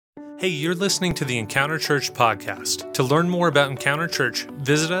Hey, you're listening to the Encounter Church podcast. To learn more about Encounter Church,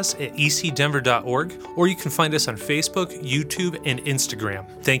 visit us at ecdenver.org, or you can find us on Facebook, YouTube, and Instagram.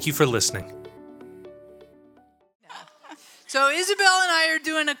 Thank you for listening. So Isabell and I are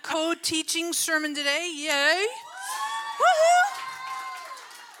doing a co-teaching sermon today. Yay!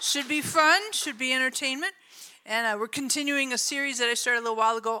 Woohoo! Should be fun, should be entertainment. And we're continuing a series that I started a little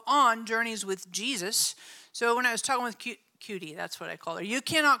while ago on Journeys with Jesus. So when I was talking with Cutie, that's what I call her. You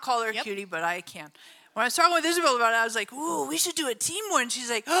cannot call her Cutie, but I can. When I was talking with Isabell about it, I was like, ooh, we should do a team one. She's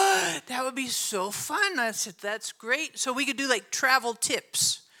like, oh, that would be so fun. I said, that's great. So we could do like travel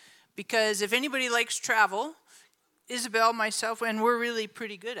tips. Because if anybody likes travel, Isabell, myself, and we're really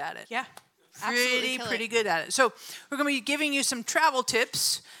pretty good at it. Yeah, pretty good at it. So we're going to be giving you some travel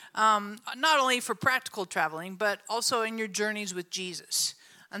tips, not only for practical traveling, but also in your journeys with Jesus.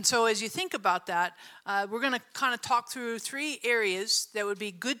 And so as you think about that, we're going to kind of talk through three areas that would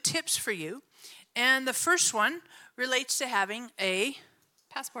be good tips for you. And the first one relates to having a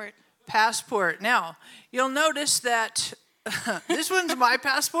passport. Now, you'll notice that this one's my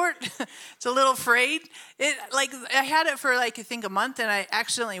passport. It's a little frayed. I had it for I think a month, and I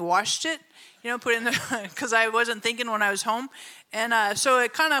accidentally washed it. Put it in there because I wasn't thinking when I was home. And so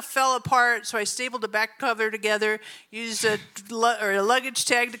it kind of fell apart, so I stapled the back cover together, used a luggage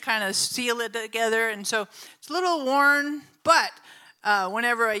tag to kind of seal it together. And so it's a little worn, but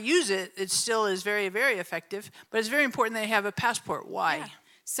whenever I use it, it still is very, very effective. But it's very important that you have a passport. Why? Yeah.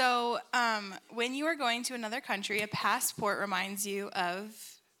 So when you are going to another country, a passport reminds you of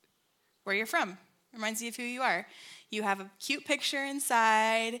where you're from. Reminds you of who you are. You have a cute picture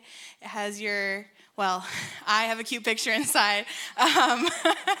inside. It has I have a cute picture inside.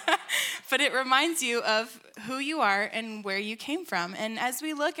 But it reminds you of who you are and where you came from. And as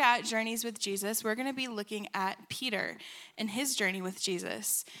we look at Journeys with Jesus, we're going to be looking at Peter and his journey with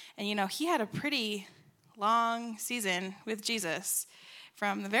Jesus. And, he had a pretty long season with Jesus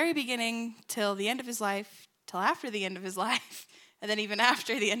from the very beginning till the end of his life, till after the end of his life, and then even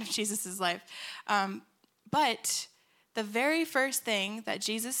after the end of Jesus' life. But the very first thing that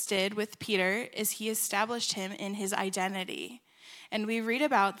Jesus did with Peter is he established him in his identity. And we read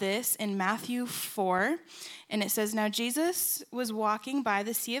about this in Matthew 4, and it says, Now Jesus was walking by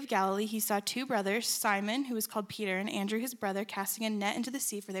the Sea of Galilee. He saw two brothers, Simon, who was called Peter, and Andrew, his brother, casting a net into the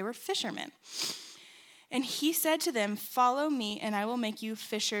sea, for they were fishermen. And he said to them, Follow me, and I will make you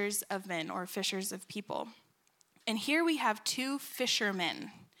fishers of men, or fishers of people. And here we have two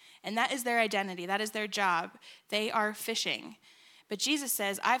fishermen. And that is their identity. That is their job. They are fishing. But Jesus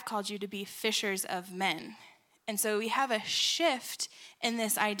says, I've called you to be fishers of men. And so we have a shift in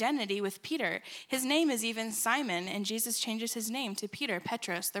this identity with Peter. His name is even Simon, and Jesus changes his name to Peter,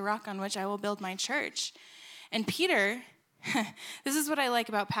 Petros, the rock on which I will build my church. And Peter, this is what I like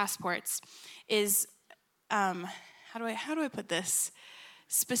about passports, is, how do I put this?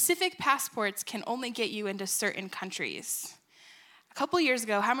 Specific passports can only get you into certain countries. A couple years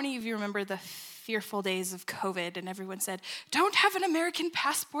ago, how many of you remember the fearful days of COVID and everyone said, don't have an American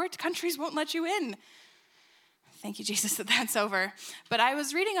passport, countries won't let you in. Thank you, Jesus, that's over. But I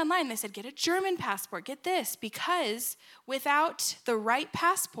was reading online, they said, get a German passport, get this, because without the right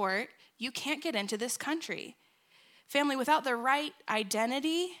passport, you can't get into this country. Family, without the right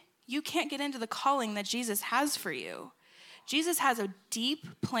identity, you can't get into the calling that Jesus has for you. Jesus has a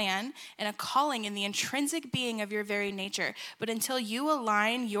deep plan and a calling in the intrinsic being of your very nature. But until you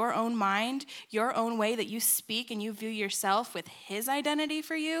align your own mind, your own way that you speak and you view yourself with his identity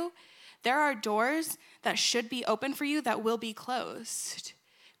for you, there are doors that should be open for you that will be closed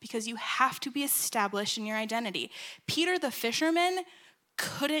because you have to be established in your identity. Peter the fisherman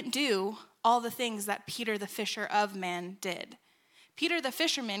couldn't do all the things that Peter the fisher of men did. Peter the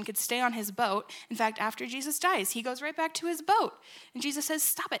fisherman could stay on his boat. In fact, after Jesus dies, he goes right back to his boat. And Jesus says,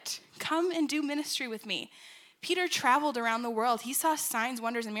 stop it. Come and do ministry with me. Peter traveled around the world. He saw signs,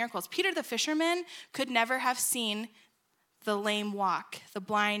 wonders, and miracles. Peter the fisherman could never have seen the lame walk, the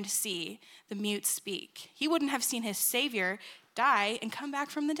blind see, the mute speak. He wouldn't have seen his Savior die and come back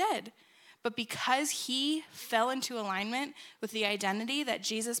from the dead. But because he fell into alignment with the identity that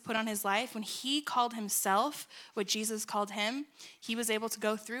Jesus put on his life, when he called himself what Jesus called him, he was able to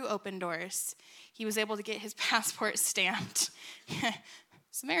go through open doors. He was able to get his passport stamped.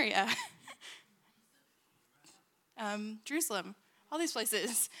 Samaria, Jerusalem, all these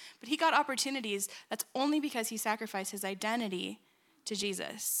places. But he got opportunities. That's only because he sacrificed his identity to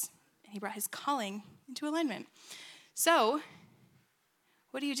Jesus. And he brought his calling into alignment. So,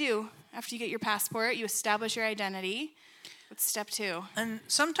 what do you do after you get your passport? You establish your identity. What's step 2? And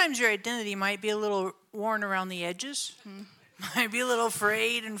sometimes your identity might be a little worn around the edges. might be a little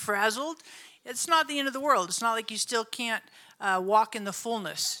frayed and frazzled. It's not the end of the world. It's not like you still can't walk in the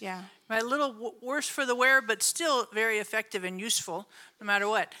fullness. Yeah. Right? A little worse for the wear, but still very effective and useful no matter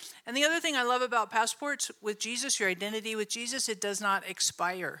what. And the other thing I love about passports with Jesus, your identity with Jesus, it does not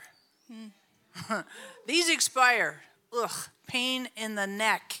expire. These expire. Ugh, pain in the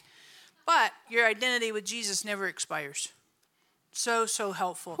neck. But your identity with Jesus never expires. So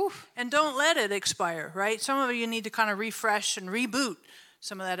helpful. Whew. And don't let it expire, right? Some of you need to kind of refresh and reboot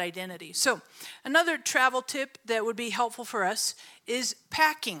some of that identity. So another travel tip that would be helpful for us is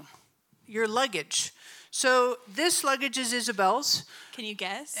packing your luggage. So this luggage is Isabell's. Can you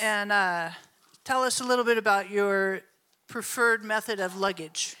guess? And tell us a little bit about your preferred method of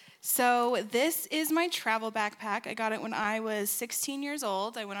luggage. So this is my travel backpack. I got it when I was 16 years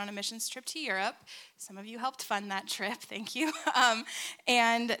old. I went on a missions trip to Europe. Some of you helped fund that trip. Thank you.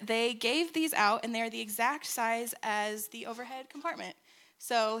 And they gave these out, and they're the exact size as the overhead compartment.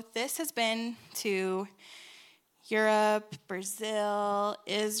 So this has been to Europe, Brazil,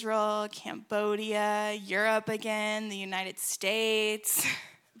 Israel, Cambodia, Europe again, the United States.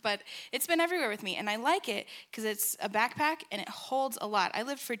 But it's been everywhere with me, and I like it because it's a backpack and it holds a lot. I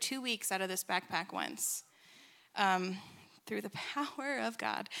lived for 2 weeks out of this backpack once, through the power of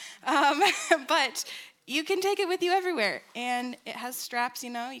God. But you can take it with you everywhere, and it has straps,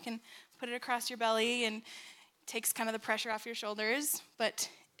 you can put it across your belly, and it takes kind of the pressure off your shoulders, but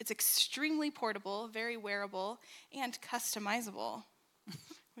it's extremely portable, very wearable, and customizable,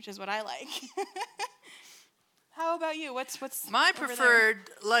 which is what I like. How about you? What's my preferred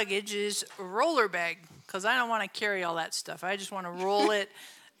luggage is a roller bag because I don't want to carry all that stuff. I just want to roll it,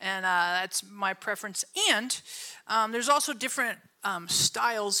 and that's my preference. And there's also different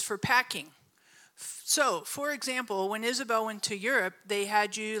styles for packing. So, for example, when Isabell went to Europe, they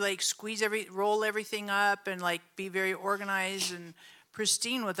had you roll everything up and be very organized and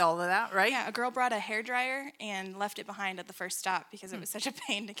pristine with all of that, right? Yeah, a girl brought a hairdryer and left it behind at the first stop because it was such a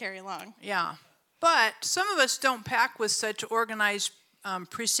pain to carry along. Yeah. But some of us don't pack with such organized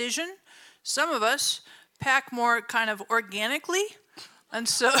precision. Some of us pack more kind of organically. And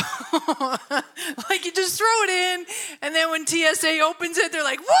so, you just throw it in, and then when TSA opens it, they're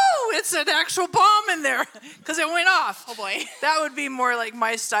like, whoa, it's an actual bomb in there, because it went off. Oh, boy. That would be more like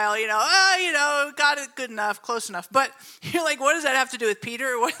my style, got it good enough, close enough. But you're like, what does that have to do with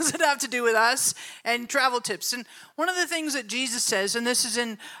Peter? What does it have to do with us? And travel tips. And one of the things that Jesus says, and this is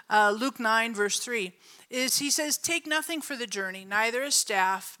in Luke 9, verse 3, is he says, take nothing for the journey, neither a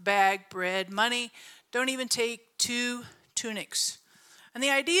staff, bag, bread, money. Don't even take 2 tunics. And the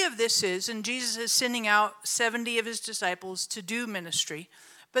idea of this is, and Jesus is sending out 70 of his disciples to do ministry,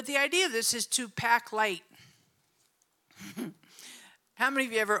 but the idea of this is to pack light. How many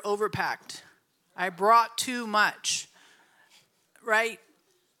of you ever overpacked? I brought too much, right?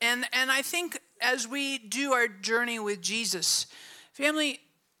 And I think as we do our journey with Jesus, family,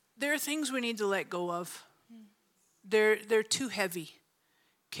 there are things we need to let go of. They're too heavy.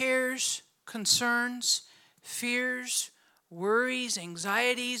 Cares, concerns, fears, worries,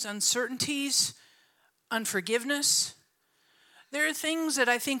 anxieties, uncertainties, unforgiveness. There are things that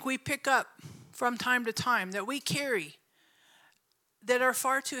I think we pick up from time to time that we carry that are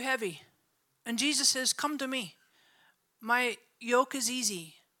far too heavy. And Jesus says, come to me. My yoke is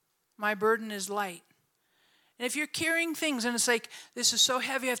easy. My burden is light. And if you're carrying things and it's like, this is so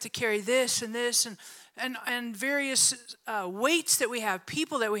heavy, I have to carry this and various weights that we have,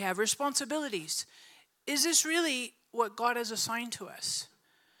 people that we have, responsibilities. Is this really what God has assigned to us?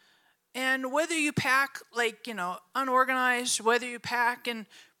 And whether you pack unorganized, whether you pack in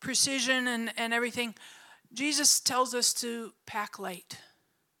precision and everything, Jesus tells us to pack light.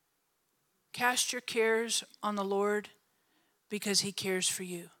 Cast your cares on the Lord because he cares for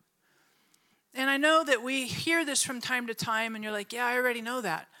you. And I know that we hear this from time to time and you're like, yeah, I already know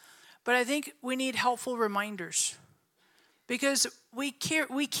that. But I think we need helpful reminders. Because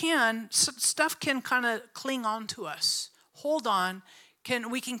stuff can kind of cling on to us, hold on,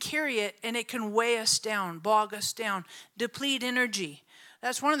 we can carry it, and it can weigh us down, bog us down, deplete energy.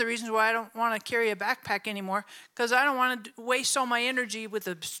 That's one of the reasons why I don't want to carry a backpack anymore, because I don't want to waste all my energy with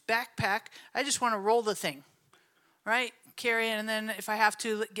a backpack. I just want to roll the thing, right? Carry it, and then if I have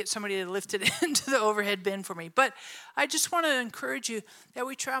to, get somebody to lift it into the overhead bin for me. But I just want to encourage you that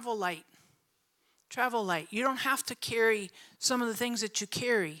we travel light. Travel light. You don't have to carry some of the things that you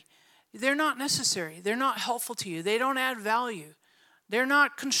carry. They're not necessary. They're not helpful to you. They don't add value. They're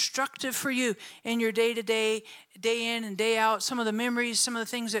not constructive for you in your day-to-day, day in and day out. Some of the memories, some of the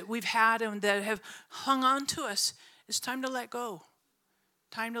things that we've had and that have hung on to us, it's time to let go.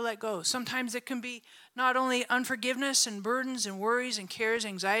 Time to let go. Sometimes it can be not only unforgiveness and burdens and worries and cares,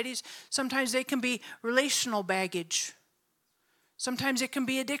 anxieties. Sometimes they can be relational baggage. Sometimes it can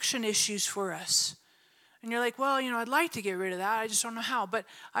be addiction issues for us. And you're like, well, I'd like to get rid of that. I just don't know how. But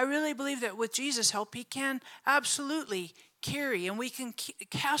I really believe that with Jesus' help, he can absolutely carry, and we can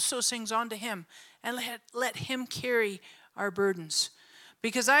cast those things onto him and let him carry our burdens.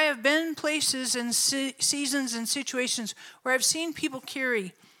 Because I have been places and seasons and situations where I've seen people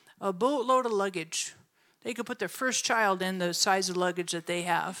carry a boatload of luggage. They could put their first child in the size of luggage that they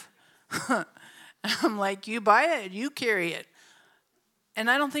have. I'm like, you buy it, you carry it. And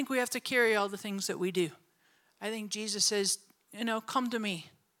I don't think we have to carry all the things that we do. I think Jesus says, come to me,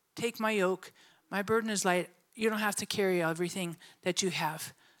 take my yoke. My burden is light. You don't have to carry everything that you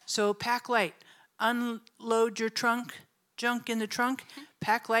have. So pack light. Unload your junk in the trunk.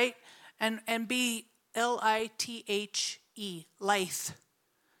 Pack light. And be Lithe. Lithe.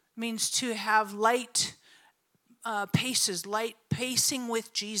 Means to have light paces, light pacing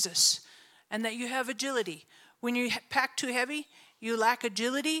with Jesus. And that you have agility. When you pack too heavy, you lack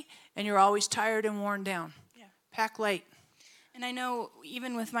agility, and you're always tired and worn down. Yeah. Pack light. And I know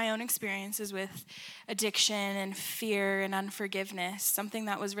even with my own experiences with addiction and fear and unforgiveness, something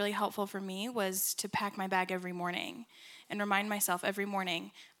that was really helpful for me was to pack my bag every morning and remind myself every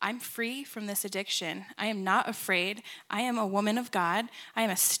morning, I'm free from this addiction. I am not afraid. I am a woman of God. I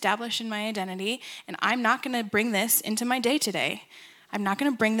am established in my identity, and I'm not going to bring this into my day today. I'm not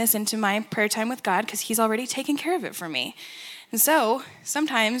going to bring this into my prayer time with God because he's already taken care of it for me. And so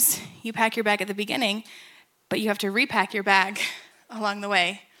sometimes you pack your bag at the beginning, but you have to repack your bag along the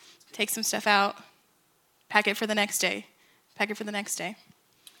way. Take some stuff out, pack it for the next day, pack it for the next day.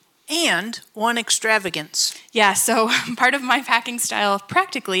 And one extravagance. Yeah, so part of my packing style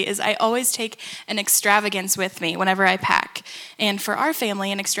practically is I always take an extravagance with me whenever I pack. And for our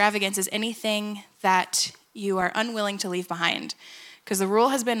family, an extravagance is anything that you are unwilling to leave behind. Because the rule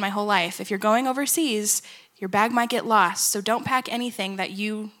has been my whole life, if you're going overseas, your bag might get lost, so don't pack anything that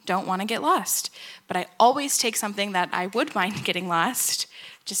you don't want to get lost. But I always take something that I would mind getting lost,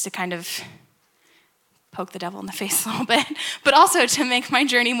 just to kind of poke the devil in the face a little bit, but also to make my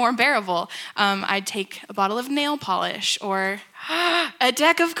journey more bearable. I'd take a bottle of nail polish or a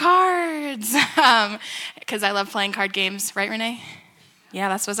deck of cards, because I love playing card games. Right, Renee? Yeah,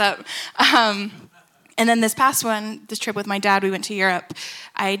 that's what's up. And then this trip with my dad, we went to Europe.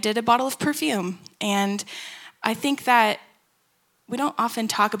 I did a bottle of perfume. And I think that we don't often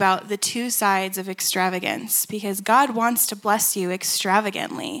talk about the two sides of extravagance because God wants to bless you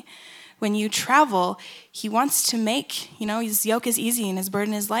extravagantly. When you travel, he wants to make, his yoke is easy and his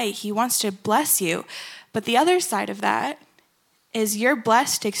burden is light. He wants to bless you. But the other side of that is you're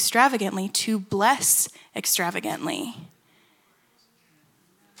blessed extravagantly to bless extravagantly.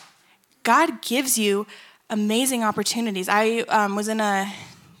 God gives you amazing opportunities. I was in a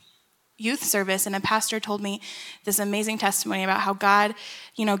youth service, and a pastor told me this amazing testimony about how God,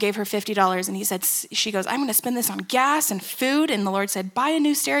 gave her $50, and he said, she goes, I'm going to spend this on gas and food, and the Lord said, buy a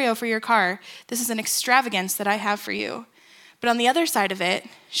new stereo for your car. This is an extravagance that I have for you. But on the other side of it,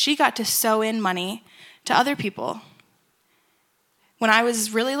 she got to sow in money to other people. When I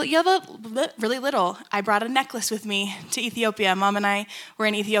was really little, I brought a necklace with me to Ethiopia. Mom and I were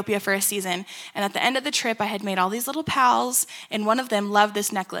in Ethiopia for a season. And at the end of the trip, I had made all these little pals, and one of them loved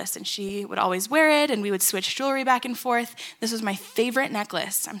this necklace. And she would always wear it, and we would switch jewelry back and forth. This was my favorite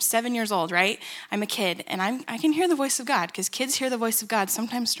necklace. I'm 7 years old, right? I'm a kid, and I can hear the voice of God, because kids hear the voice of God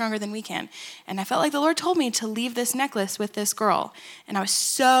sometimes stronger than we can. And I felt like the Lord told me to leave this necklace with this girl. And I was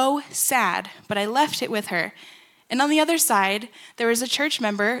so sad, but I left it with her. And on the other side, there was a church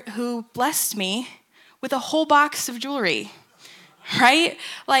member who blessed me with a whole box of jewelry, right?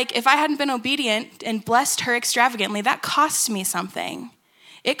 Like, if I hadn't been obedient and blessed her extravagantly, that cost me something.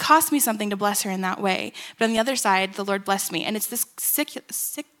 It cost me something to bless her in that way. But on the other side, the Lord blessed me. And it's this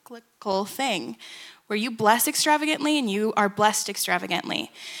cyclical thing where you bless extravagantly and you are blessed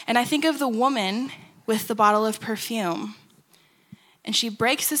extravagantly. And I think of the woman with the bottle of perfume. And she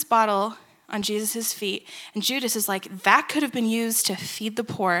breaks this bottle on Jesus' feet. And Judas is like, that could have been used to feed the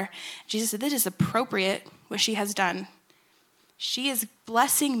poor. Jesus said, this is appropriate what she has done. She is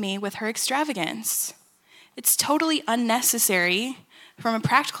blessing me with her extravagance. It's totally unnecessary from a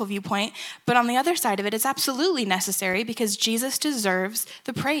practical viewpoint, but on the other side of it, it's absolutely necessary because Jesus deserves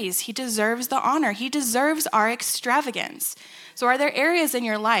the praise. He deserves the honor. He deserves our extravagance. So are there areas in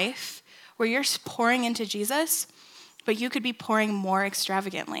your life where you're pouring into Jesus, but you could be pouring more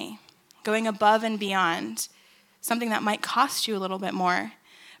extravagantly? Going above and beyond, something that might cost you a little bit more.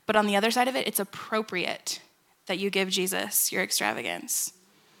 But on the other side of it, it's appropriate that you give Jesus your extravagance.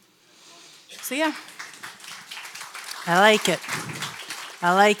 So yeah. I like it.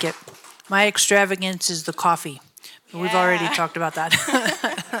 I like it. My extravagance is the coffee. We've already talked about that.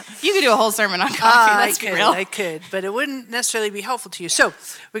 You could do a whole sermon on coffee, let's be real. I could, but it wouldn't necessarily be helpful to you. So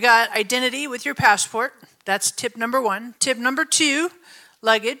we got identity with your passport. That's tip number 1. Tip number 2,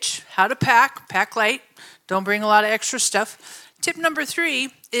 luggage, how to pack light. Don't bring a lot of extra stuff. Tip number 3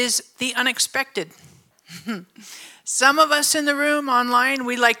 is the unexpected. Some of us in the room online,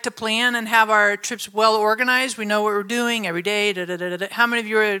 we like to plan and have our trips well organized. We know what we're doing every day. How many of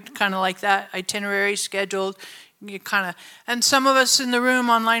you are kind of like that? Itinerary, scheduled, you kind of. And some of us in the room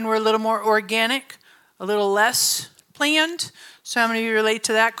online, we're a little more organic, a little less planned. So how many of you relate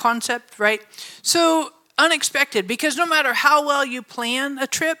to that concept, right? So unexpected, because no matter how well you plan a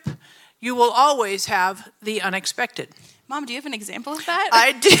trip, you will always have the unexpected. Mom, do you have an example of that?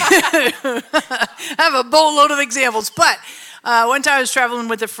 I do. I have a boatload of examples. But one time I was traveling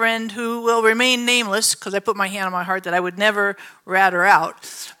with a friend who will remain nameless because I put my hand on my heart that I would never rat her out.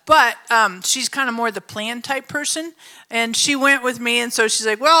 But she's kind of more the plan type person. And she went with me. And so she's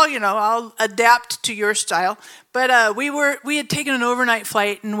like, well, I'll adapt to your style. But we had taken an overnight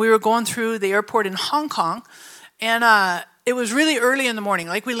flight and we were going through the airport in Hong Kong. And it was really early in the morning,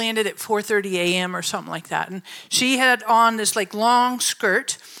 like we landed at 4:30 a.m. or something like that. And she had on this long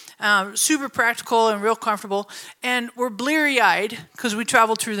skirt, super practical and real comfortable. And we're bleary-eyed because we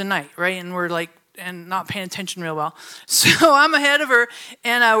traveled through the night, right? And we're and not paying attention real well. So I'm ahead of her,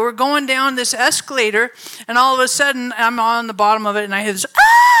 and we're going down this escalator, and all of a sudden I'm on the bottom of it, and I hear this,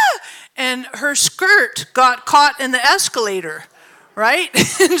 ah! And her skirt got caught in the escalator. Right?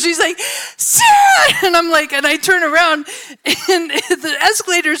 And she's like, Sarah! And I'm like, and I turn around and the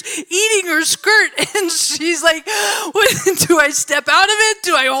escalator's eating her skirt. And she's like, what, do I step out of it?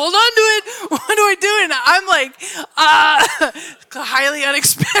 Do I hold on to it? What do I do? And I'm like, highly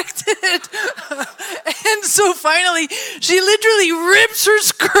unexpected. And so finally, she literally rips her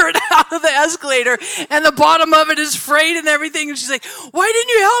skirt out of the escalator and the bottom of it is frayed and everything. And she's like, why didn't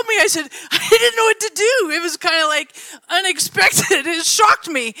you help me? I said, I didn't know what to do. It was kind of unexpected. It shocked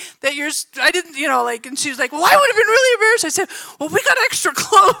me that I didn't, and she was like, well, I would have been really embarrassed. I said, well, we got extra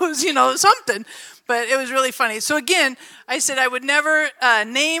clothes, something. But it was really funny. So again, I said I would never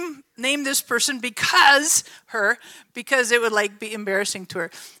name this person because it would be embarrassing to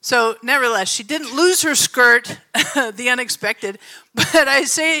her. So nevertheless, she didn't lose her skirt, the unexpected. But I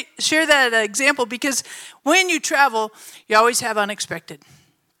share that example because when you travel, you always have unexpected.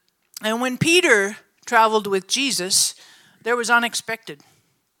 And when Peter traveled with Jesus, there was unexpected.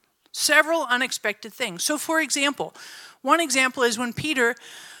 Several unexpected things. So for example, one example is when Peter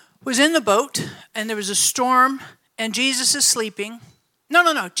was in the boat and there was a storm and Jesus is sleeping.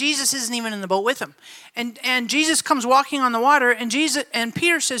 No. Jesus isn't even in the boat with him. And Jesus comes walking on the water and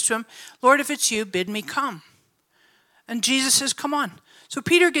Peter says to him, Lord, if it's you, bid me come. And Jesus says, come on. So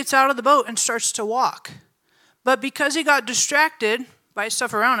Peter gets out of the boat and starts to walk. But because he got distracted by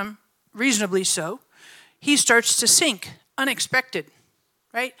stuff around him, reasonably so, he starts to sink. Unexpected,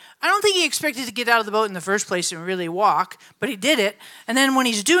 right? I don't think he expected to get out of the boat in the first place and really walk, but he did it. And then when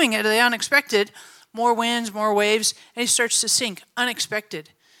he's doing it, the unexpected, more winds, more waves, and he starts to sink. Unexpected.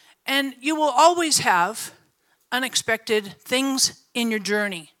 And you will always have unexpected things in your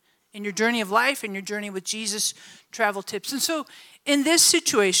journey of life, in your journey with Jesus, travel tips. And so in this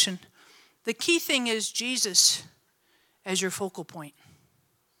situation, the key thing is Jesus as your focal point.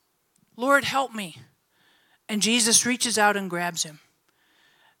 Lord, help me. And Jesus reaches out and grabs him.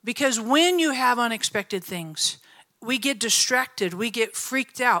 Because when you have unexpected things, we get distracted, we get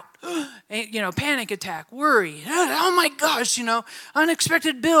freaked out, panic attack, worry, oh my gosh,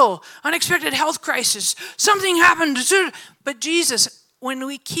 unexpected bill, unexpected health crisis, something happened. But Jesus, when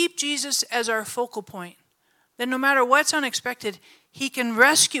we keep Jesus as our focal point, then no matter what's unexpected, he can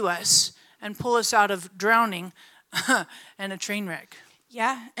rescue us and pull us out of drowning and a train wreck.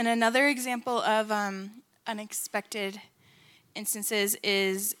 Yeah, and another example of unexpected instances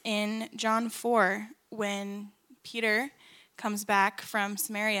is in John 4 when Peter comes back from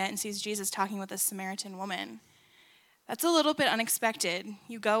Samaria and sees Jesus talking with a Samaritan woman. That's a little bit unexpected.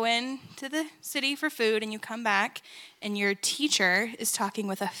 You go into the city for food and you come back and your teacher is talking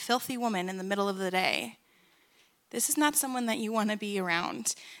with a filthy woman in the middle of the day. This is not someone that you want to be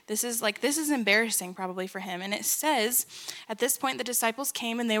around. This is embarrassing probably for him. And it says, at this point the disciples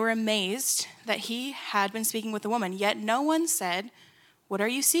came and they were amazed that he had been speaking with the woman. Yet no one said, what are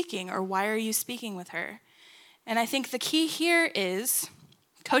you seeking? Or why are you speaking with her? And I think the key here is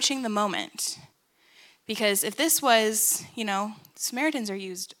coaching the moment. Because if this was, Samaritans are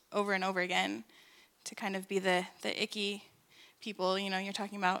used over and over again to kind of be the icky people. You're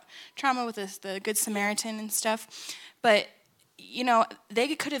talking about trauma with the Good Samaritan and stuff. But,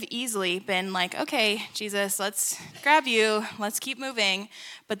 they could have easily been like, okay, Jesus, let's grab you. Let's keep moving.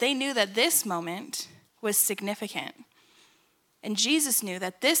 But they knew that this moment was significant. And Jesus knew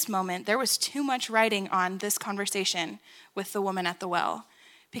that this moment, there was too much writing on this conversation with the woman at the well.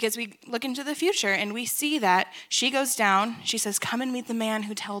 Because we look into the future and we see that she goes down, she says, come and meet the man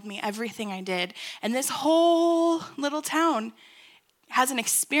who told me everything I did. And this whole little town has an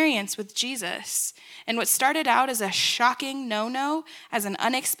experience with Jesus. And what started out as a shocking no-no, as an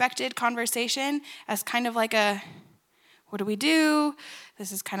unexpected conversation, as kind of like a, what do we do?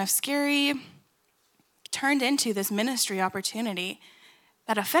 This is kind of scary, turned into this ministry opportunity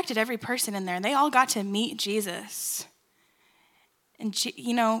that affected every person in there. And they all got to meet Jesus. And,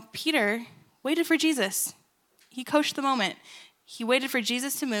 Peter waited for Jesus. He coached the moment. He waited for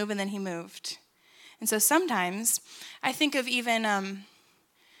Jesus to move, and then he moved. And so sometimes I think of even,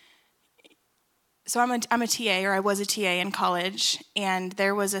 so I'm a TA, or I was a TA in college, and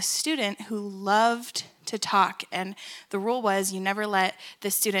there was a student who loved to talk, and the rule was you never let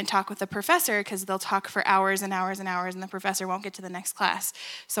the student talk with the professor because they'll talk for hours and hours and hours, and the professor won't get to the next class.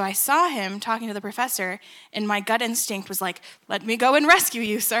 So I saw him talking to the professor, and my gut instinct was like, let me go and rescue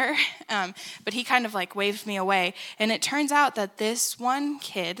you, sir. But he kind of like waved me away, and it turns out that this one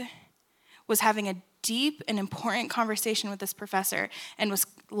kid was having a deep and important conversation with this professor, and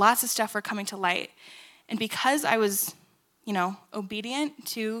lots of stuff were coming to light. And because I was obedient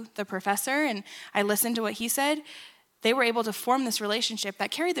to the professor, and I listened to what he said, they were able to form this relationship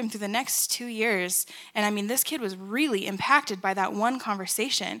that carried them through the next 2 years. And this kid was really impacted by that one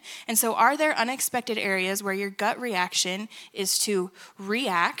conversation. And so are there unexpected areas where your gut reaction is to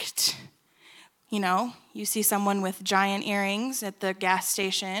react? You see someone with giant earrings at the gas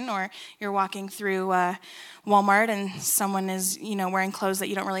station, or you're walking through Walmart and someone is, wearing clothes that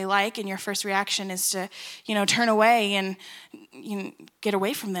you don't really like, and your first reaction is to, turn away and get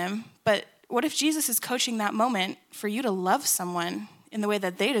away from them. But what if Jesus is coaching that moment for you to love someone in the way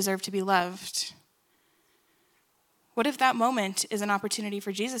that they deserve to be loved? What if that moment is an opportunity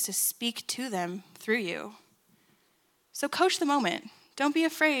for Jesus to speak to them through you? So coach the moment. Don't be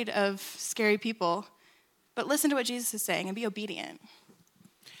afraid of scary people, but listen to what Jesus is saying and be obedient.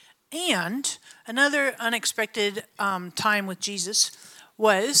 And another unexpected time with Jesus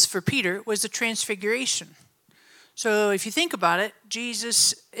for Peter, was the transfiguration. So if you think about it,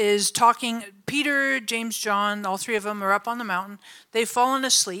 Jesus is talking, Peter, James, John, all three of them are up on the mountain. They've fallen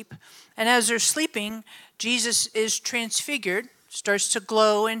asleep. And as they're sleeping, Jesus is transfigured, starts to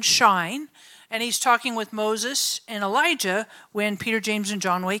glow and shine. And he's talking with Moses and Elijah when Peter, James, and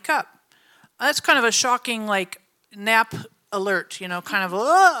John wake up. That's kind of a shocking, nap alert, kind of,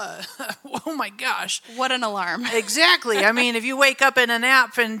 oh my gosh. What an alarm. Exactly. If you wake up in a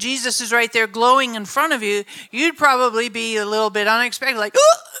nap and Jesus is right there glowing in front of you, you'd probably be a little bit unexpected, like,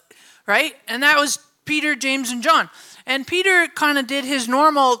 right? And that was Peter, James, and John. And Peter kind of did his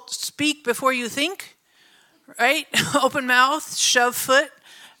normal speak before you think, right? Open mouth, shove foot,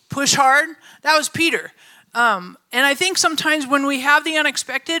 push hard. That was Peter. And I think sometimes when we have the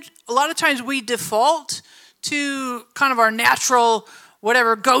unexpected, a lot of times we default to kind of our natural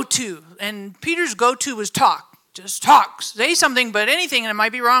whatever go-to. And Peter's go-to was talk. Just talk. Say something, but anything. And it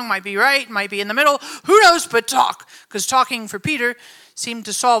might be wrong, might be right, might be in the middle. Who knows, but talk. Because talking for Peter seemed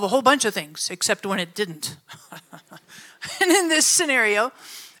to solve a whole bunch of things, except when it didn't. And in this scenario,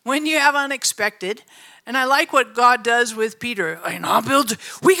 when you have unexpected, and I like what God does with Peter.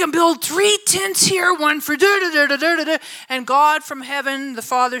 We can build 3 tents here, one for da-da-da-da-da-da. And God from heaven, the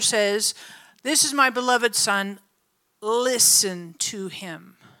Father says, this is my beloved Son, listen to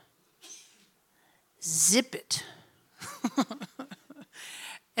him. Zip it.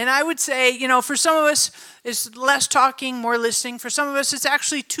 And I would say, for some of us, it's less talking, more listening. For some of us, it's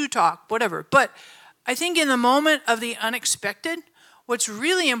actually to talk, whatever. But I think in the moment of the unexpected, what's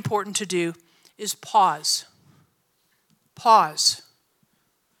really important to do is pause. Pause.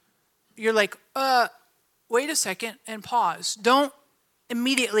 You're like, wait a second, and pause. Don't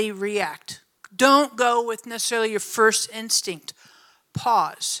immediately react. Don't go with necessarily your first instinct.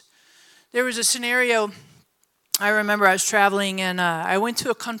 Pause. There was a scenario, I remember I was traveling, and I went to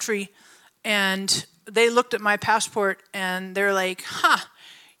a country, and they looked at my passport, and they're like,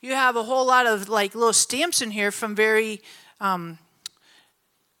 you have a whole lot of little stamps in here from very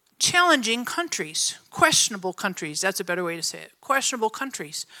challenging countries, questionable countries. That's a better way to say it. Questionable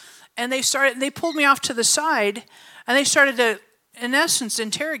countries. And they pulled me off to the side, and they started to, in essence,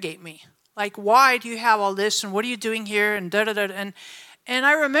 interrogate me. Like, why do you have all this, and what are you doing here, and da-da-da. And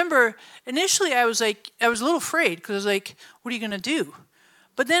I remember initially I was a little afraid because I was like, what are you going to do?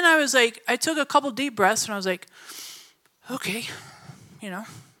 But then I took a couple deep breaths and I was like, okay,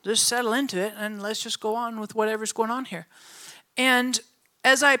 just settle into it and let's just go on with whatever's going on here. And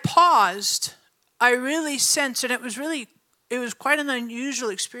as I paused, I really sensed, and it was quite an unusual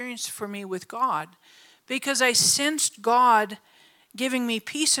experience for me with God, because I sensed God giving me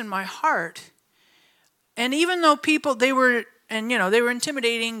peace in my heart. And even though people, they were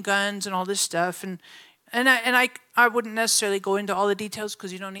intimidating, guns and all this stuff, and I wouldn't necessarily go into all the details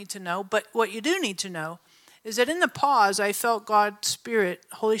because you don't need to know, but what you do need to know is that in the pause, I felt God's Spirit,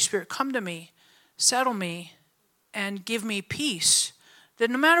 Holy Spirit, come to me, settle me, and give me peace. That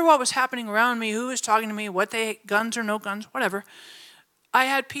no matter what was happening around me, who was talking to me, guns or no guns, whatever, I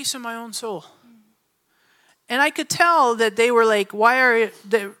had peace in my own soul. And I could tell that they were like, why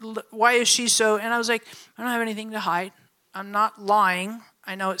is she so? And I was like, I don't have anything to hide. I'm not lying.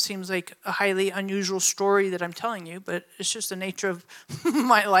 I know it seems like a highly unusual story that I'm telling you, but it's just the nature of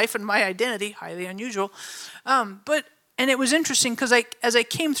my life and my identity, highly unusual. And it was interesting because as I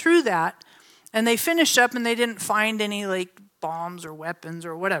came through that, and they finished up and they didn't find any like bombs or weapons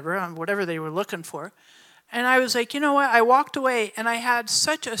or whatever they were looking for. And I was like, you know what? I walked away and I had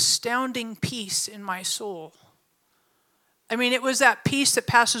such astounding peace in my soul. I mean, it was that peace that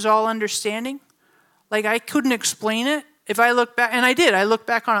passes all understanding. Like I couldn't explain it. If I look back, and I did, I looked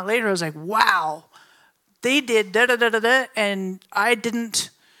back on it later, I was like, wow, they did da-da-da-da-da, and I didn't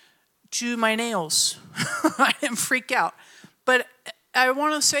chew my nails. I didn't freak out. But I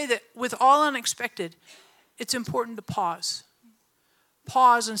want to say that with all unexpected, it's important to pause.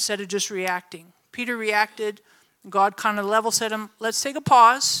 Pause instead of just reacting. Peter reacted. God kind of level set him. Let's take a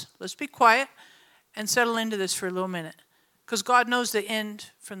pause. Let's be quiet and settle into this for a little minute. Because God knows the end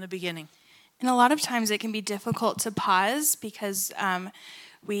from the beginning. And a lot of times it can be difficult to pause because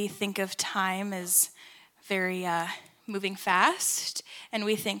we think of time as very moving fast. And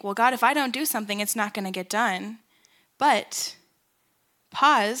we think, well, God, if I don't do something, it's not going to get done. But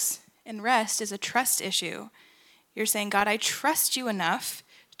pause and rest is a trust issue. You're saying, God, I trust you enough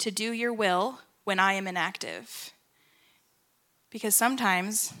to do your will when I am inactive. Because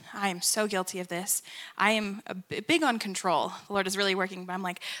sometimes, I am so guilty of this, I am big on control. The Lord is really working, but I'm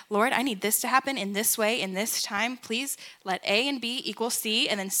like, Lord, I need this to happen in this way, in this time. Please let A and B equal C,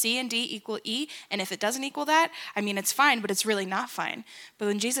 and then C and D equal E. And if it doesn't equal that, I mean, it's fine, but it's really not fine. But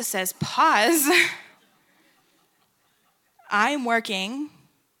when Jesus says, pause, I'm working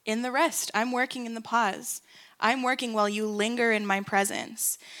in the rest. I'm working in the pause. I'm working while you linger in my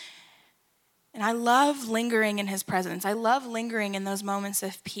presence. And I love lingering in his presence. I love lingering in those moments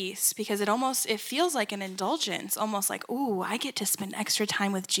of peace because it feels like an indulgence, almost like, ooh, I get to spend extra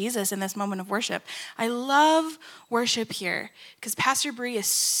time with Jesus in this moment of worship. I love worship here because Pastor Bree is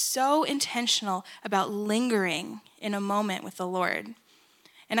so intentional about lingering in a moment with the Lord.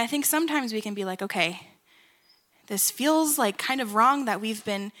 And I think sometimes we can be like, okay, this feels like kind of wrong that we've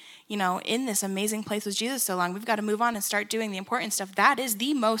been, in this amazing place with Jesus so long. We've got to move on and start doing the important stuff. That is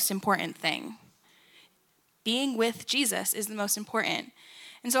the most important thing. Being with Jesus is the most important.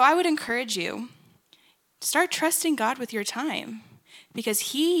 And so I would encourage you, start trusting God with your time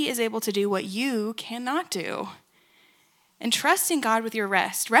because he is able to do what you cannot do. And trusting God with your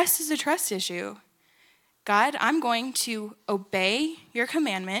rest. Rest is a trust issue. God, I'm going to obey your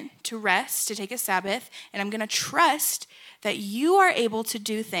commandment to rest, to take a Sabbath, and I'm going to trust that you are able to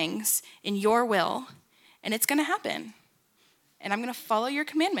do things in your will, and it's going to happen. And I'm going to follow your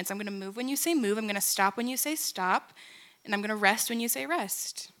commandments. I'm going to move when you say move. I'm going to stop when you say stop. And I'm going to rest when you say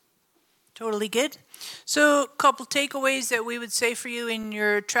rest. Totally good. So a couple takeaways that we would say for you in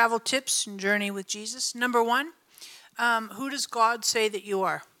your travel tips and journey with Jesus. Number one, who does God say that you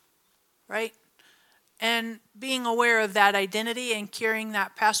are? Right? And being aware of that identity and carrying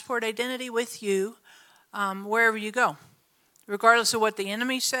that passport identity with you wherever you go. Regardless of what the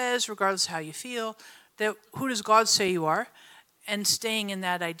enemy says, regardless of how you feel, that who does God say you are? And staying in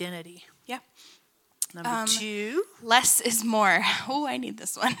that identity. Yeah. Number two. Less is more. Oh, I need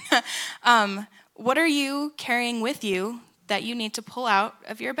this one. What are you carrying with you that you need to pull out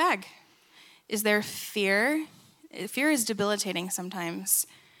of your bag? Is there fear? Fear is debilitating sometimes.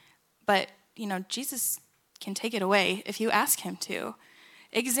 But, Jesus can take it away if you ask him to.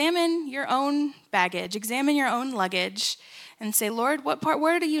 Examine your own baggage. Examine your own luggage. And say, Lord,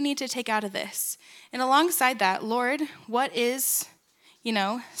 where do you need to take out of this? And alongside that, Lord, what is,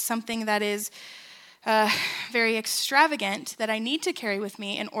 something that is very extravagant that I need to carry with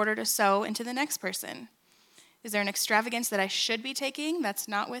me in order to sow into the next person? Is there an extravagance that I should be taking that's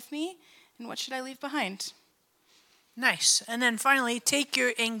not with me? And what should I leave behind? Nice. And then finally, take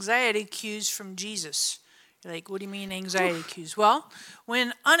your anxiety cues from Jesus. You're like, what do you mean anxiety cues? Well,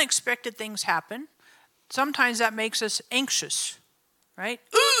 when unexpected things happen, sometimes that makes us anxious, right?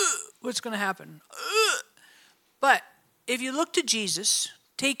 What's going to happen? But if you look to Jesus,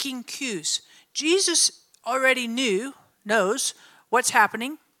 taking cues, Jesus already knows what's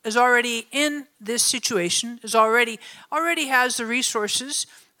happening, is already in this situation, is already has the resources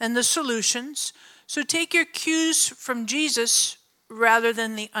and the solutions. So take your cues from Jesus rather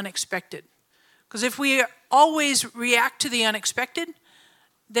than the unexpected. Because if we always react to the unexpected,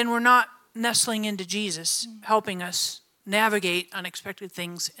 then we're not nestling into Jesus, helping us navigate unexpected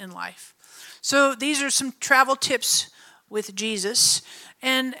things in life. So these are some travel tips with Jesus.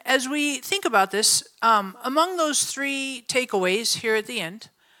 And as we think about this, among those 3 takeaways here at the end,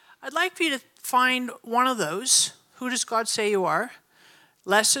 I'd like for you to find one of those. Who does God say you are?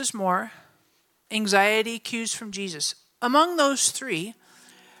 Less is more. Anxiety cues from Jesus. Among those 3,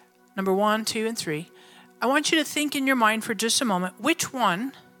 number 1, 2, and 3, I want you to think in your mind for just a moment, which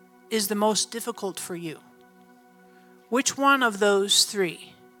one is the most difficult for you? Which one of those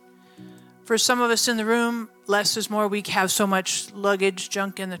 3? For some of us in the room, less is more. We have so much luggage,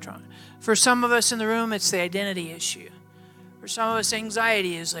 junk in the trunk. For some of us in the room, it's the identity issue. For some of us,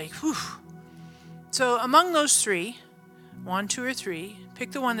 anxiety is like, whew. So among those 3, 1, 2, or 3,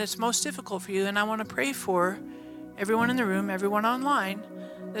 pick the one that's most difficult for you. And I want to pray for everyone in the room, everyone online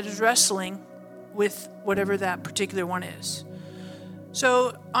that is wrestling with whatever that particular one is.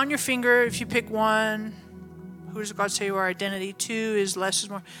 So on your finger, if you pick 1, who does God say you are? Identity. 2 is less is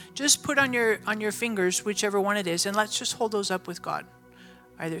more. Just put on your fingers whichever one it is, and let's just hold those up with God.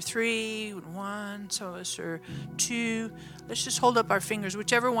 Either 3, 1, some of us are 2. Let's just hold up our fingers,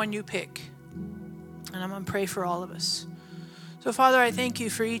 whichever one you pick. And I'm going to pray for all of us. So, Father, I thank you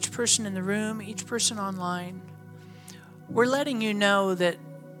for each person in the room, each person online. We're letting you know that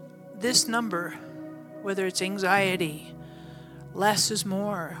this number, whether it's anxiety, less is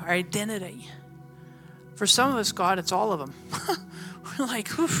more, our identity, for some of us, God, it's all of them. We're like,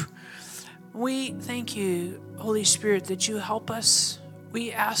 whew. We thank you, Holy Spirit, that you help us.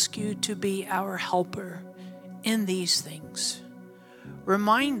 We ask you to be our helper in these things.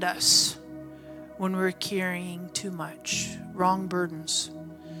 Remind us when we're carrying too much, wrong burdens.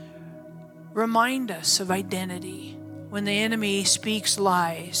 Remind us of identity when the enemy speaks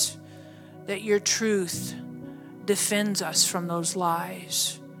lies, that your truth defends us from those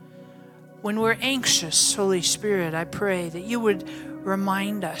lies. When we're anxious, Holy Spirit, I pray that you would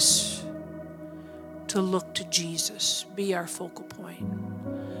remind us to look to Jesus, be our focal point.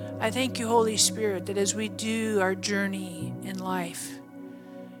 I thank you, Holy Spirit, that as we do our journey in life,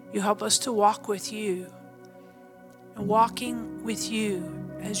 you help us to walk with you. And walking with you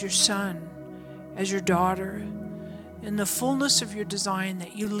as your son, as your daughter, in the fullness of your design,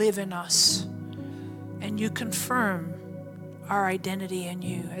 that you live in us and you confirm our identity in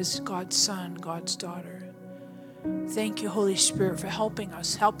you as God's son, God's daughter. Thank you, Holy Spirit, for helping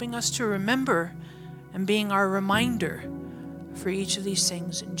us to remember and being our reminder for each of these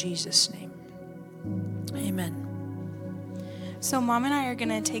things in Jesus' name. Amen. So Mom and I are going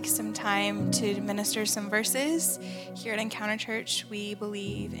to take some time to minister some verses. Here at Encounter Church, we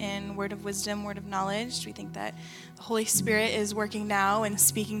believe in word of wisdom, word of knowledge. We think that the Holy Spirit is working now and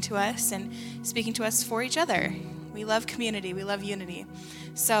speaking to us for each other. We love community. We love unity.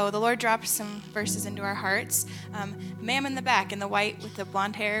 So the Lord dropped some verses into our hearts. Ma'am in the back in the white with the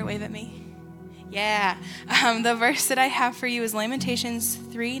blonde hair, wave at me. Yeah. The verse that I have for you is Lamentations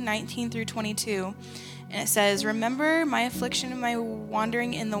 3:19-22. And it says, "Remember my affliction and my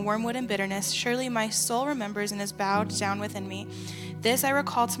wandering in the wormwood and bitterness. Surely my soul remembers and is bowed down within me. This I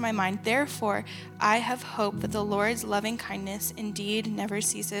recall to my mind. Therefore, I have hope that the Lord's loving kindness indeed never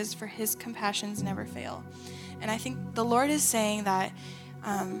ceases, for his compassions never fail." And I think the Lord is saying that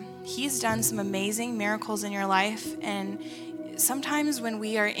he's done some amazing miracles in your life. And sometimes when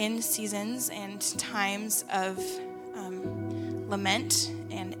we are in seasons and times of lament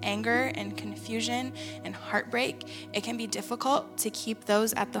and anger and confusion and heartbreak, it can be difficult to keep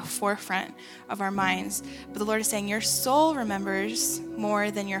those at the forefront of our minds. But the Lord is saying your soul remembers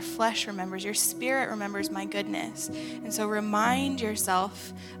more than your flesh remembers. Your spirit remembers my goodness. And so remind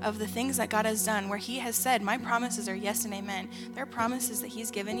yourself of the things that God has done, where he has said, my promises are yes and amen. There are promises that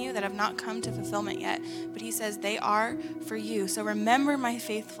he's given you that have not come to fulfillment yet, but he says they are for you. So remember my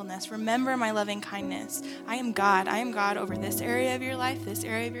faithfulness. Remember my loving kindness. I am God. I am God over this area of your life, this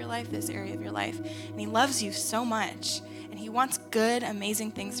area of your life, this area of your life. And he loves you so much. And he wants good,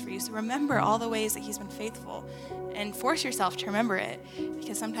 amazing things for you. So remember all the ways that he's been faithful. And force yourself to remember it.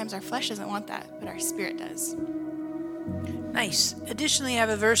 Because sometimes our flesh doesn't want that, but our spirit does. Nice. Additionally, I have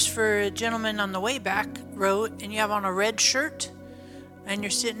a verse for a gentleman on the way back row, and you have on a red shirt, and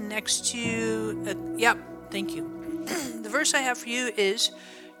you're sitting next to, yep, thank you. The verse I have for you is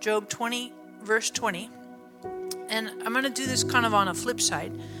Job 20, verse 20. And I'm going to do this kind of on a flip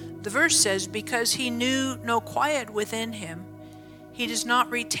side. The verse says, because he knew no quiet within him, he does not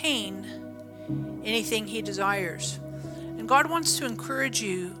retain anything he desires. And God wants to encourage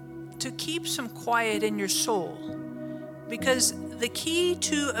you to keep some quiet in your soul, because the key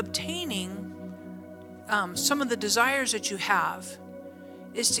to obtaining some of the desires that you have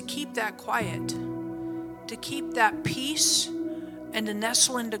is to keep that quiet, to keep that peace, and to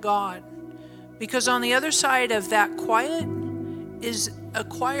nestle into God. Because on the other side of that quiet is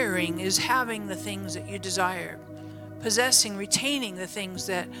acquiring, is having the things that you desire, possessing, retaining the things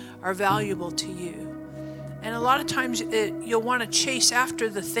that are valuable to you. And a lot of times you'll want to chase after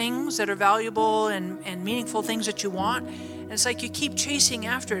the things that are valuable and meaningful things that you want. And it's like you keep chasing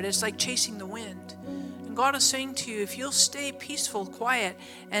after it. It's like chasing the wind. And God is saying to you, if you'll stay peaceful, quiet,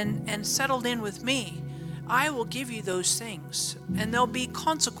 and settled in with me, I will give you those things. And there'll be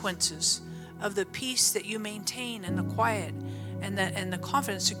consequences of the peace that you maintain and the quiet and the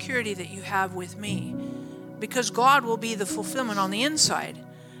confident security that you have with me. Because God will be the fulfillment on the inside.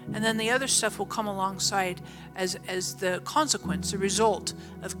 And then the other stuff will come alongside as the consequence, the result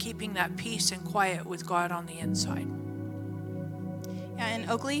of keeping that peace and quiet with God on the inside. Yeah, in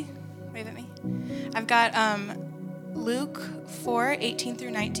Oakley, wave at me. I've got Luke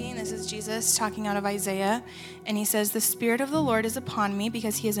 4:18-19. This is Jesus talking out of Isaiah. And he says, the Spirit of the Lord is upon me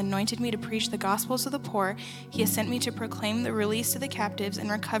because he has anointed me to preach the gospel to the poor. He has sent me to proclaim the release to the captives and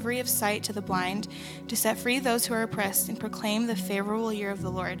recovery of sight to the blind, to set free those who are oppressed and proclaim the favorable year of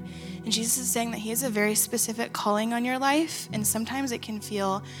the Lord. And Jesus is saying that he has a very specific calling on your life. And sometimes it can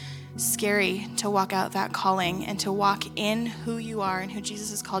feel scary to walk out that calling and to walk in who you are and who Jesus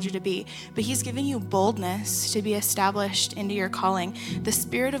has called you to be. But he's giving you boldness to be established into your calling. The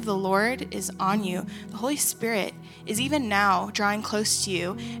Spirit of the Lord is on you. The Holy Spirit is even now drawing close to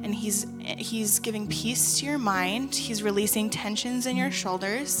you, and he's giving peace to your mind. He's releasing tensions in your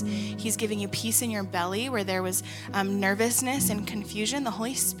shoulders. He's giving you peace in your belly where there was nervousness and confusion. The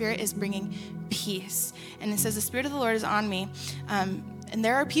Holy Spirit is bringing peace. And it says, the Spirit of the Lord is on me. And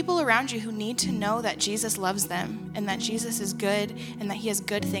there are people around you who need to know that Jesus loves them and that Jesus is good and that he has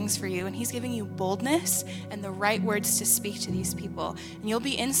good things for you. And he's giving you boldness and the right words to speak to these people. And you'll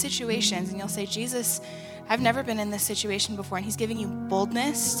be in situations and you'll say, Jesus, I've never been in this situation before. And he's giving you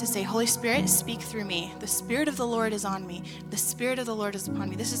boldness to say, Holy Spirit, speak through me. The Spirit of the Lord is on me. The Spirit of the Lord is upon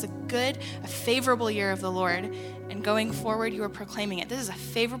me. This is a favorable year of the Lord. And going forward, you are proclaiming it. This is a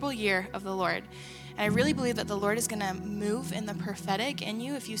favorable year of the Lord. And I really believe that the Lord is going to move in the prophetic in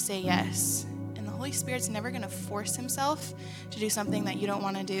you if you say yes. And the Holy Spirit's never going to force himself to do something that you don't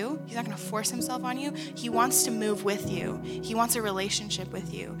want to do. He's not going to force himself on you. He wants to move with you. He wants a relationship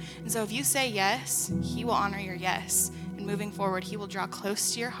with you. And so if you say yes, he will honor your yes. And moving forward, he will draw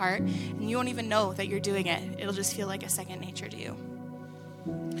close to your heart. And you won't even know that you're doing it. It'll just feel like a second nature to you.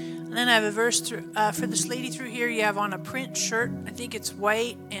 And then I have a verse for this lady through here. You have on a print shirt. I think it's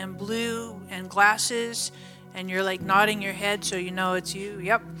white and blue and glasses. And you're like nodding your head so you know it's you.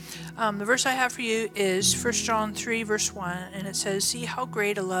 Yep. The verse I have for you is 1 John 3, verse 1. And it says, see how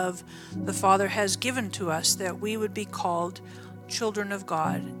great a love the Father has given to us that we would be called children of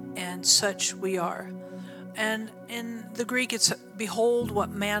God. And such we are. And in the Greek, it's behold what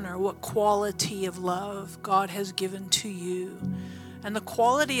manner, what quality of love God has given to you. And the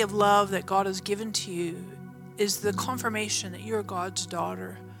quality of love that God has given to you is the confirmation that you're God's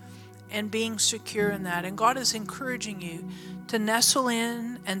daughter and being secure in that. And God is encouraging you to nestle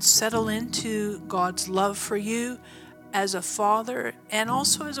in and settle into God's love for you as a father and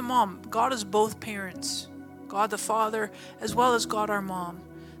also as a mom. God is both parents, God the Father as well as God our mom.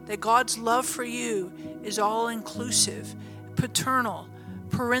 That God's love for you is all inclusive, paternal,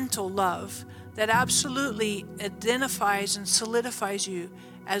 parental love that absolutely identifies and solidifies you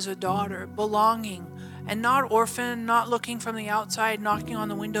as a daughter, belonging, and not orphan, not looking from the outside, knocking on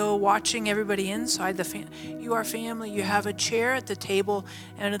the window, watching everybody inside. You are family. You have a chair at the table,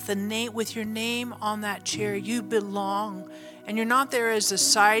 and with your name on that chair, you belong. And you're not there as a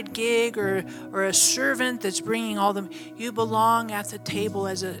side gig or a servant that's bringing all them. You belong at the table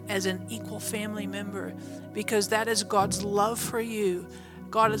as an equal family member, because that is God's love for you.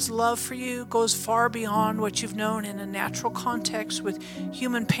 God's love for you goes far beyond what you've known in a natural context with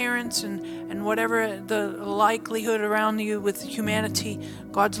human parents and whatever the likelihood around you with humanity.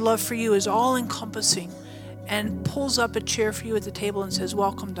 God's love for you is all encompassing and pulls up a chair for you at the table and says,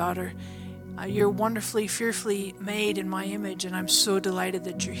 welcome, daughter. You're wonderfully, fearfully made in my image, and I'm so delighted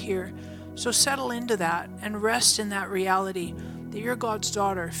that you're here. So settle into that and rest in that reality that you're God's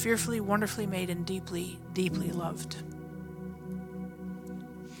daughter, fearfully, wonderfully made, and deeply, deeply loved.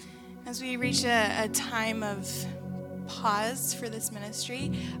 As we reach a time of pause for this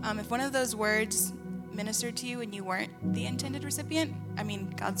ministry, if one of those words ministered to you and you weren't the intended recipient,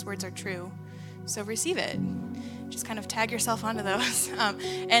 God's words are true, so receive it. Just kind of tag yourself onto those.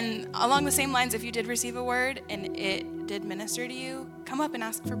 And along the same lines, if you did receive a word and it did minister to you, come up and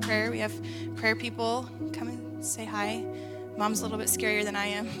ask for prayer. We have prayer people. Come and say hi. Mom's a little bit scarier than I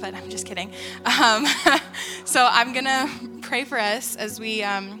am, but I'm just kidding. So I'm going to pray for us as we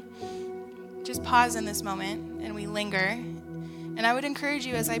just pause in this moment and we linger. And I would encourage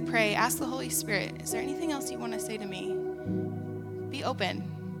you as I pray, ask the Holy Spirit, is there anything else you want to say to me? Be open.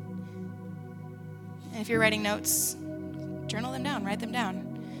 And if you're writing notes, journal them down, write them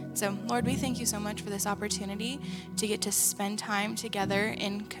down. So, Lord, we thank you so much for this opportunity to get to spend time together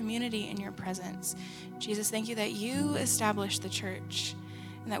in community in your presence. Jesus, thank you that you established the church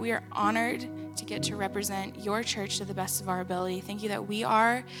and that we are honored to get to represent your church to the best of our ability. Thank you that we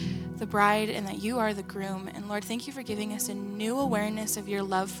are the bride and that you are the groom. And Lord, thank you for giving us a new awareness of your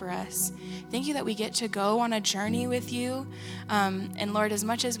love for us. Thank you that we get to go on a journey with you. And Lord, as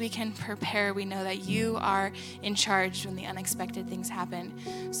much as we can prepare, we know that you are in charge when the unexpected things happen.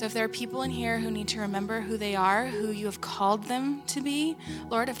 So if there are people in here who need to remember who they are, who you have called them to be,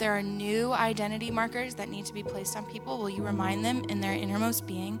 Lord, if there are new identity markers that need to be placed on people, will you remind them in their innermost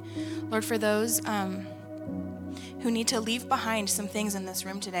being? Lord, for those who need to leave behind some things in this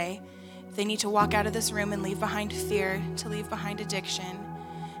room today, they need to walk out of this room and leave behind fear, to leave behind addiction.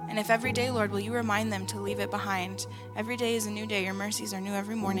 And if every day, Lord, will you remind them to leave it behind? Every day is a new day. Your mercies are new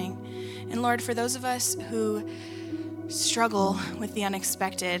every morning. And Lord, for those of us who struggle with the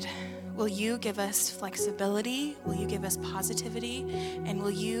unexpected, will you give us flexibility? Will you give us positivity? And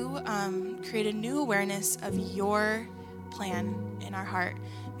will you create a new awareness of your plan in our heart?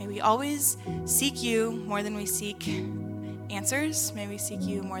 May we always seek you more than we seek answers. May we seek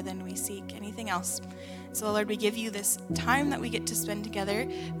you more than we seek anything else. So, Lord, we give you this time that we get to spend together.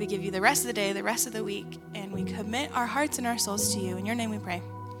 We give you the rest of the day, the rest of the week, and we commit our hearts and our souls to you. In your name we pray.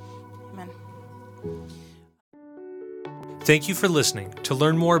 Amen. Thank you for listening. To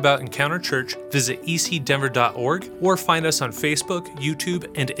learn more about Encounter Church, visit ecdenver.org or find us on Facebook, YouTube,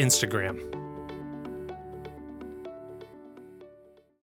 and Instagram.